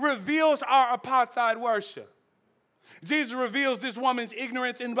worship reveals our apartheid worship. Jesus reveals this woman's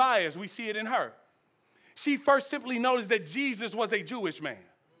ignorance and bias. We see it in her. She first simply noticed that Jesus was a Jewish man.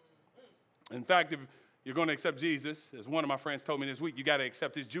 In fact, if you're going to accept Jesus, as one of my friends told me this week, you got to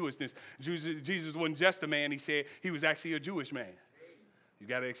accept his Jewishness. Jesus wasn't just a man, he said. He was actually a Jewish man. You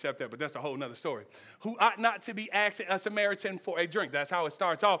got to accept that, but that's a whole nother story. Who ought not to be asking a Samaritan for a drink. That's how it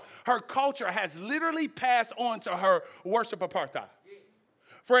starts off. Her culture has literally passed on to her worship apartheid.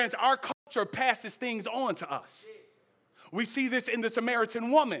 Friends, our culture passes things on to us. We see this in the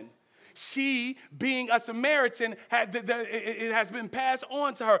Samaritan woman. She, being a Samaritan, it has been passed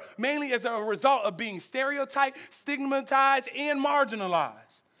on to her, mainly as a result of being stereotyped, stigmatized, and marginalized.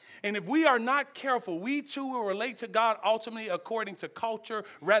 And if we are not careful, we too will relate to God ultimately according to culture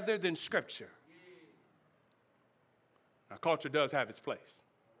rather than Scripture. Now, culture does have its place.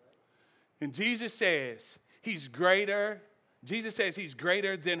 And Jesus says he's greater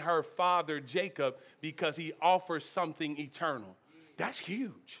than her father Jacob because he offers something eternal. That's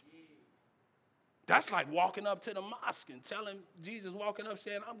huge. That's like walking up to the mosque and telling Jesus, walking up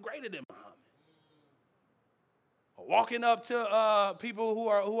saying, I'm greater than Muhammad. Or walking up to people who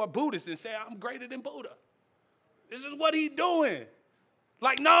are Buddhists and say, I'm greater than Buddha. This is what he's doing.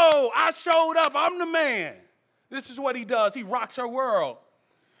 Like, no, I showed up. I'm the man. This is what he does. He rocks her world.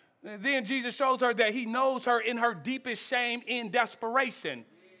 And then Jesus shows her that he knows her in her deepest shame and desperation.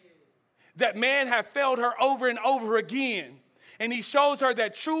 That man had failed her over and over again. And he shows her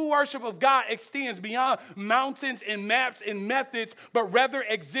that true worship of God extends beyond mountains and maps and methods, but rather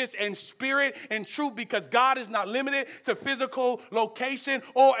exists in spirit and truth because God is not limited to physical location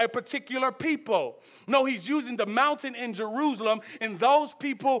or a particular people. No, he's using the mountain in Jerusalem and those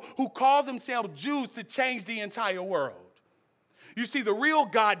people who call themselves Jews to change the entire world. You see, the real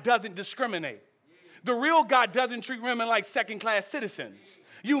God doesn't discriminate. The real God doesn't treat women like second-class citizens.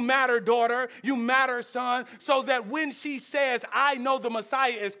 You matter, daughter. You matter, son. So that when she says, I know the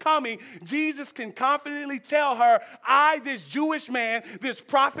Messiah is coming, Jesus can confidently tell her, I, this Jewish man, this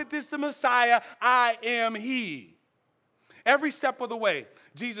prophet, this the Messiah, I am he. Every step of the way,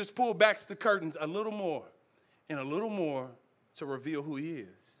 Jesus pulled back the curtains a little more and a little more to reveal who he is.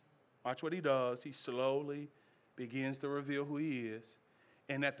 Watch what he does. He slowly begins to reveal who he is.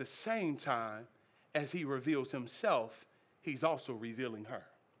 And at the same time, as he reveals himself, he's also revealing her.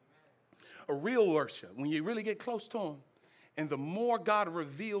 A real worship, when you really get close to him, and the more God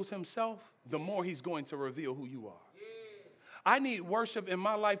reveals himself, the more he's going to reveal who you are. I need worship in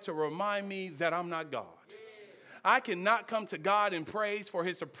my life to remind me that I'm not God. I cannot come to God in praise for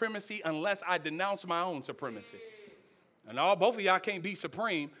his supremacy unless I denounce my own supremacy. And both of y'all can't be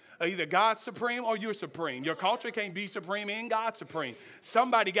supreme. Either God's supreme or you're supreme. Your culture can't be supreme and God's supreme.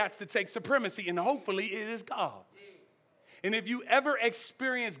 Somebody got to take supremacy, and hopefully it is God. And if you ever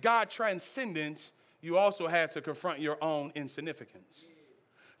experience God's transcendence, you also had to confront your own insignificance.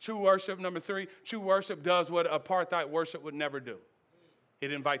 True worship, number 3, true worship does what apartheid worship would never do.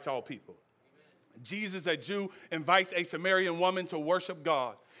 It invites all people. Jesus, a Jew, invites a Samaritan woman to worship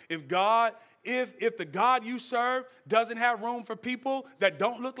God. If the God you serve doesn't have room for people that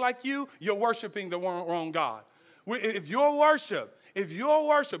don't look like you, you're worshiping the wrong God. If your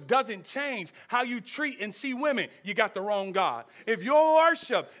worship doesn't change how you treat and see women, you got the wrong God. If your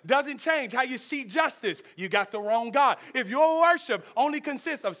worship doesn't change how you see justice, you got the wrong God. If your worship only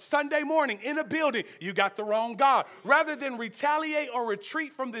consists of Sunday morning in a building, you got the wrong God. Rather than retaliate or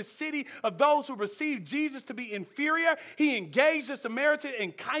retreat from the city of those who received Jesus to be inferior, he engaged the Samaritan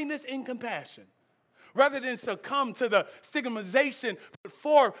in kindness and compassion. Rather than succumb to the stigmatization put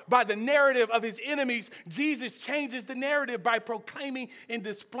forth by the narrative of his enemies, Jesus changes the narrative by proclaiming and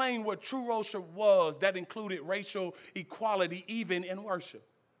displaying what true worship was. That included racial equality even in worship.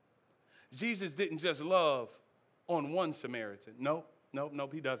 Jesus didn't just love on one Samaritan. No,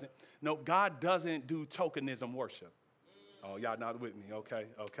 he doesn't. No, God doesn't do tokenism worship. Oh, y'all not with me. Okay.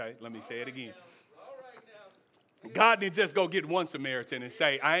 Let me say it again. God didn't just go get one Samaritan and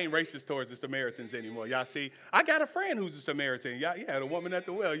say, I ain't racist towards the Samaritans anymore. Y'all see, I got a friend who's a Samaritan. Yeah, the woman at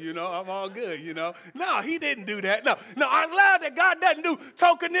the well, I'm all good, No, he didn't do that. No, I'm glad that God doesn't do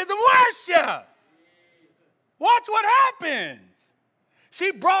tokenism worship. Watch what happens.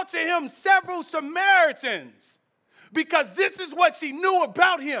 She brought to him several Samaritans because this is what she knew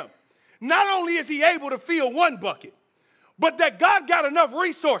about him. Not only is he able to fill one bucket, but that God got enough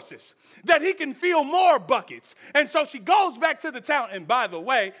resources that he can fill more buckets. And so she goes back to the town. And by the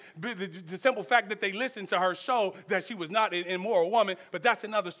way, the simple fact that they listened to her show that she was not an immoral woman, but that's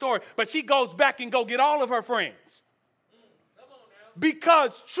another story. But she goes back and go get all of her friends.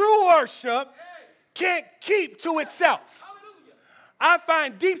 Because true worship can't keep to itself. I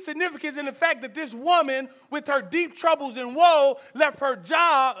find deep significance in the fact that this woman, with her deep troubles and woe, left her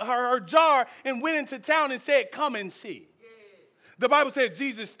jar and went into town and said, come and see. The Bible says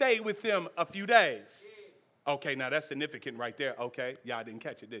Jesus stayed with them a few days. Okay, now that's significant right there. Okay, y'all didn't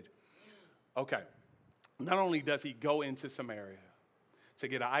catch it, did you? Okay. Not only does he go into Samaria to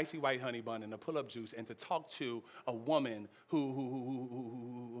get an icy white honey bun and a pull-up juice and to talk to a woman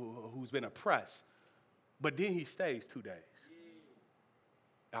who's been oppressed, but then he stays 2 days.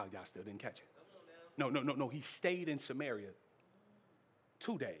 Oh, y'all still didn't catch it. No. He stayed in Samaria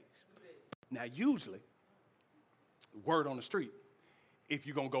 2 days. Now, usually, word on the street, if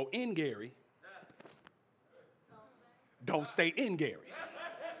you're going to go in Gary, don't stay in Gary.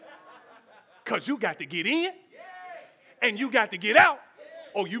 Because you got to get in and you got to get out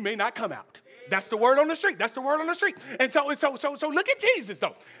or you may not come out. That's the word on the street. And so look at Jesus,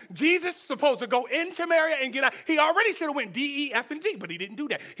 though. Jesus is supposed to go in Samaria and get out. He already should have went D, E, F, and G, but he didn't do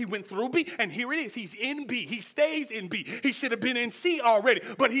that. He went through B, and here it is. He's in B. He stays in B. He should have been in C already,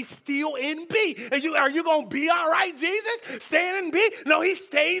 but he's still in B. And are you going to be all right, Jesus? Staying in B? No, he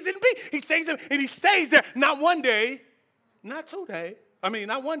stays in B. He stays in, and he stays there. Not 1 day, not 2 days.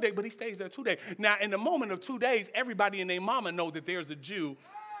 Not 1 day, but he stays there 2 days. Now, in the moment of 2 days, everybody and their mama know that there's a Jew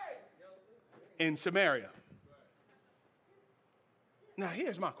in Samaria. Now,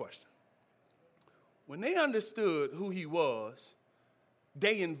 here's my question. When they understood who he was,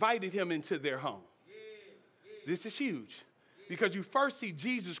 they invited him into their home. This is huge because you first see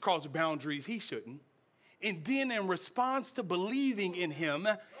Jesus cross boundaries he shouldn't. And then in response to believing in him,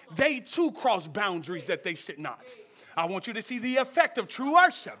 they too cross boundaries that they should not. I want you to see the effect of true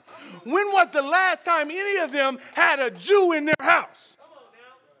worship. When was the last time any of them had a Jew in their house?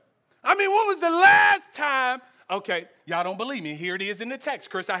 When was the last time? Okay, y'all don't believe me. Here it is in the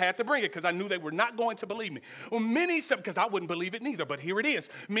text, Chris. I had to bring it because I knew they were not going to believe me. Well, because I wouldn't believe it neither, but here it is.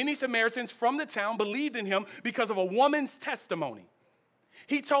 Many Samaritans from the town believed in him because of a woman's testimony.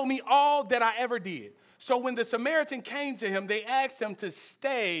 He told me all that I ever did. So when the Samaritan came to him, they asked him to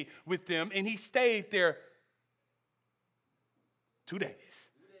stay with them, and he stayed there 2 days.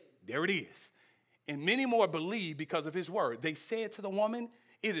 There it is. And many more believed because of his word. They said to the woman,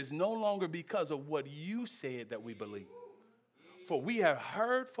 it is no longer because of what you said that we believe. For we have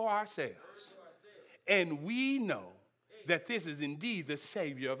heard for ourselves, and we know that this is indeed the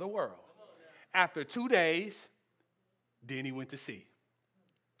Savior of the world. After 2 days, then he went to see.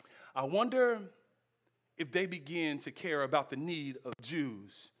 I wonder if they began to care about the need of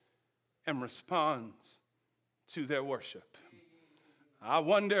Jews and respond to their worship. I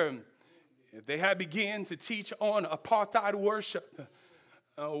wonder if they had begun to teach on apartheid worship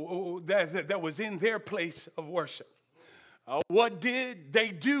that was in their place of worship. What did they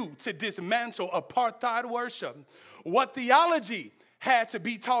do to dismantle apartheid worship? What theology had to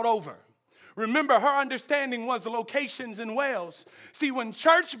be taught over? Remember, her understanding was locations in Wales. See, when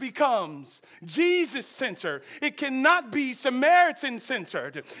church becomes Jesus-centered, it cannot be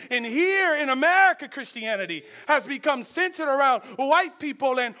Samaritan-centered. And here in America, Christianity has become centered around white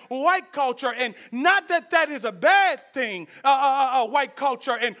people and white culture. And not that that is a bad thing, white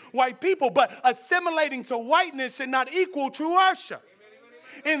culture and white people, but assimilating to whiteness and not equal to worship.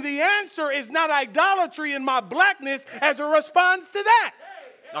 And the answer is not idolatry in my blackness as a response to that.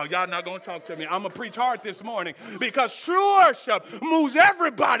 Oh, y'all not going to talk to me. I'm going to preach hard this morning because true worship moves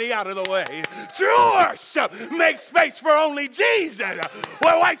everybody out of the way. True worship makes space for only Jesus,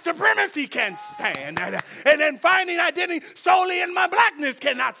 where white supremacy can't stand. And then finding identity solely in my blackness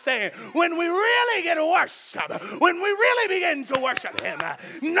cannot stand. When we really get to worship, when we really begin to worship him,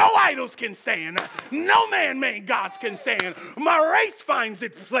 no idols can stand. No man-made gods can stand. My race finds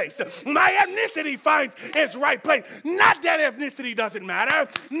its place. My ethnicity finds its right place. Not that ethnicity doesn't matter.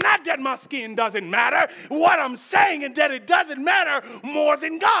 Not that my skin doesn't matter. What I'm saying is that it doesn't matter more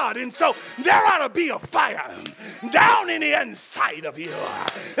than God. And so there ought to be a fire down in the inside of you.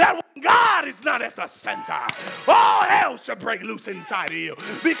 That when God is not at the center, all hell should break loose inside of you.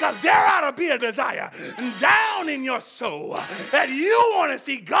 Because there ought to be a desire down in your soul that you want to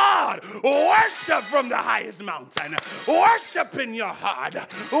see God worship from the highest mountain. Worship in your heart.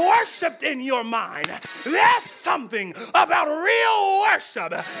 Worship in your mind. There's something about real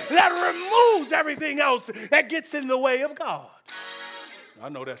worship that removes everything else that gets in the way of God. I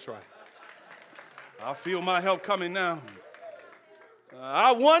know that's right. I feel my help coming now.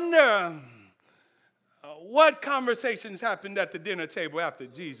 I wonder what conversations happened at the dinner table after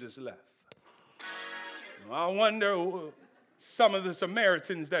Jesus left. I wonder some of the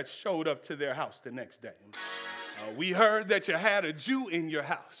Samaritans that showed up to their house the next day. We heard that you had a Jew in your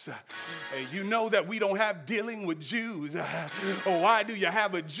house. You know that we don't have dealing with Jews. Why do you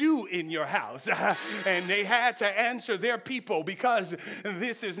have a Jew in your house? And they had to answer their people because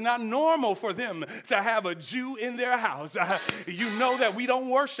this is not normal for them to have a Jew in their house. You know that we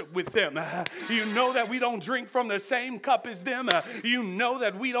don't worship with them. You know that we don't drink from the same cup as them. You know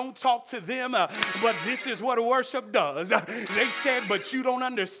that we don't talk to them. But this is what worship does. They said, but you don't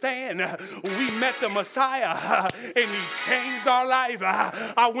understand. We met the Messiah. And he changed our life.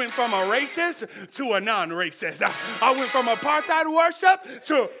 I went from a racist to a non-racist. I went from apartheid worship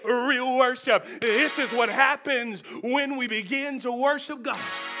to real worship. This is what happens when we begin to worship God.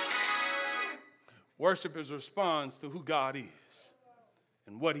 Worship is a response to who God is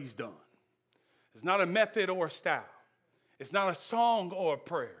and what he's done. It's not a method or a style. It's not a song or a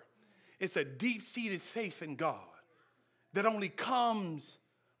prayer. It's a deep-seated faith in God that only comes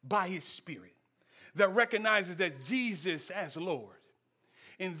by his Spirit, that recognizes that Jesus as Lord.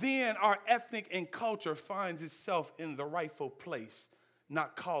 And then our ethnic and culture finds itself in the rightful place,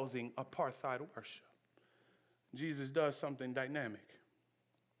 not causing apartheid worship. Jesus does something dynamic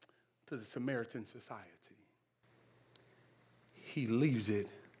to the Samaritan society. He leaves it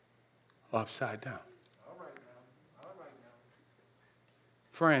upside down. All right now.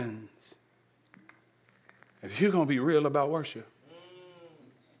 Friends, if you're going to be real about worship,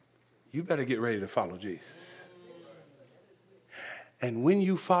 you better get ready to follow Jesus. And when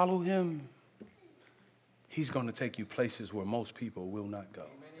you follow him, he's going to take you places where most people will not go.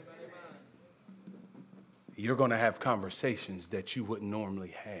 You're going to have conversations that you wouldn't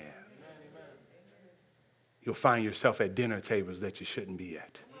normally have. You'll find yourself at dinner tables that you shouldn't be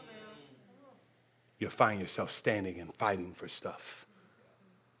at. You'll find yourself standing and fighting for stuff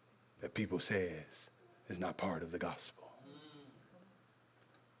that people says is not part of the gospel.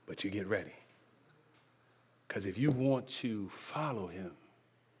 But you get ready. Because if you want to follow him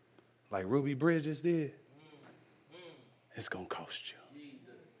like Ruby Bridges did, it's going to cost you.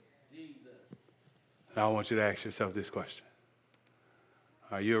 Now I want you to ask yourself this question.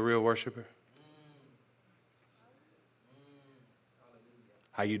 Are you a real worshiper?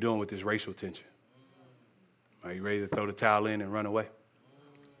 How you doing with this racial tension? Are you ready to throw the towel in and run away?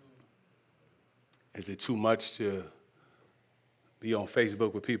 Is it too much to be on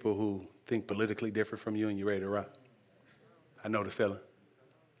Facebook with people who think politically different from you and you're ready to run? I know the feeling.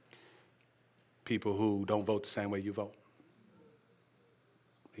 People who don't vote the same way you vote.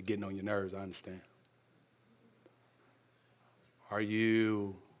 They're getting on your nerves, I understand. Are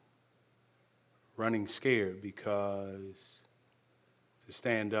you running scared because to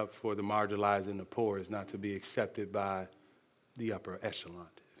stand up for the marginalized and the poor is not to be accepted by the upper echelon,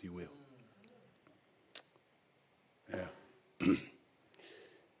 if you will? Yeah.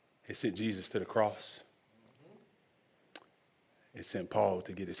 It sent Jesus to the cross. It sent Paul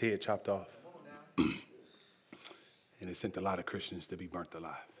to get his head chopped off. And it sent a lot of Christians to be burnt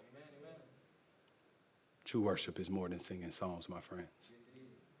alive. Amen. True worship is more than singing songs, my friends.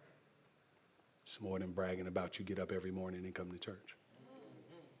 It's more than bragging about you get up every morning and come to church.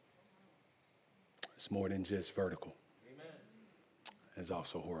 It's more than just vertical. It's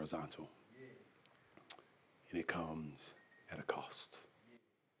also horizontal. And it comes at a cost.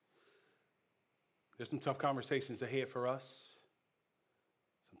 There's some tough conversations ahead for us.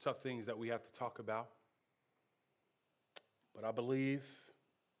 Some tough things that we have to talk about. But I believe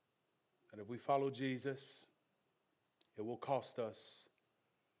that if we follow Jesus, it will cost us,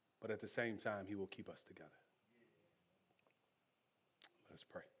 but at the same time, he will keep us together. Let us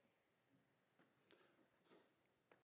pray.